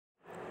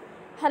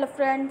Hello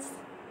friends,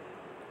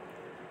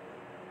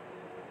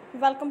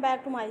 welcome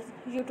back to my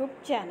YouTube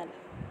channel.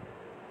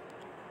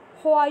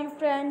 How are you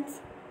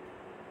friends?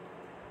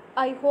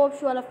 I hope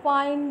you all are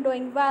fine,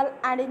 doing well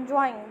and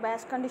enjoying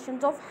best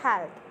conditions of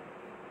health.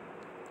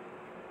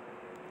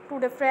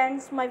 Today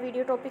friends, my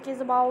video topic is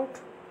about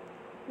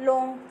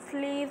long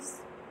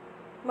sleeves,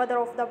 mother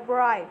of the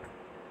bride,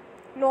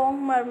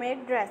 long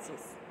mermaid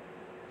dresses.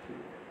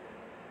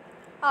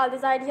 All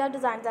these ideas,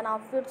 designs and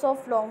outfits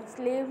of long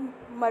sleeve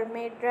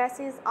mermaid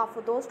dresses are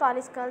for those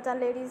stylish girls and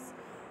ladies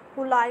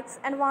who likes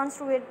and wants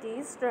to wear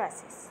these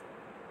dresses.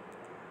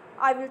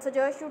 I will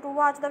suggest you to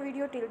watch the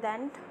video till the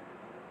end.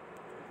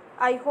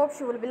 I hope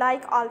you will be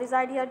like all these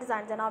ideas,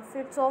 designs and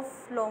outfits of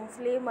long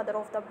sleeve mother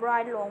of the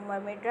bride long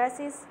mermaid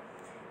dresses.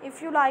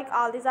 If you like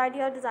all these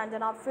ideas, designs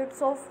and outfits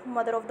of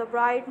mother of the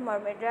bride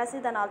mermaid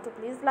dresses, then also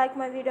please like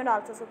my video and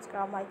also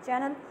subscribe my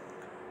channel.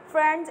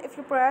 Friends, if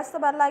you press the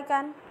bell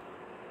icon,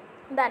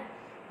 then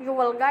you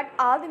will get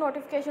all the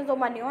notifications of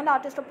my new and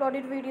latest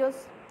uploaded videos.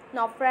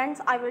 Now friends,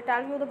 I will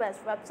tell you the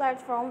best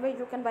websites from where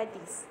you can buy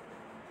these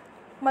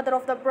mother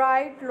of the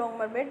bride long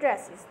mermaid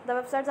dresses. The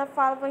websites are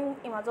following: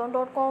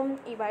 amazon.com,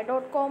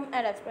 ebay.com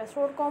and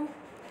express.com.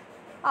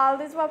 All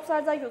these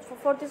websites are useful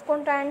for these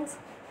contents.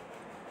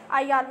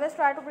 I always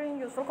try to bring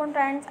useful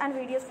contents and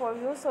videos for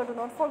you, so do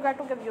not forget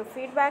to give your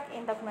feedback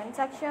in the comment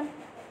section.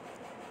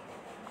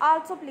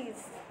 Also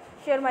please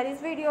share this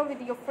video with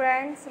your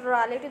friends,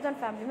 relatives and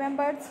family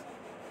members.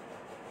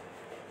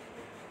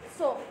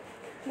 So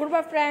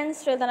goodbye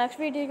friends, till the next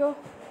video.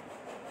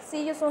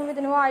 See you soon with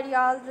new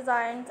ideas,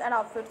 designs and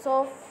outfits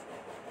of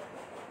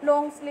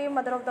long sleeve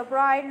mother of the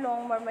bride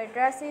long mermaid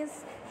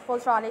dresses for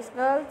stylish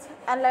girls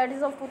and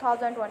ladies of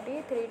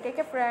 2023. Take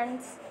care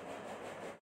friends.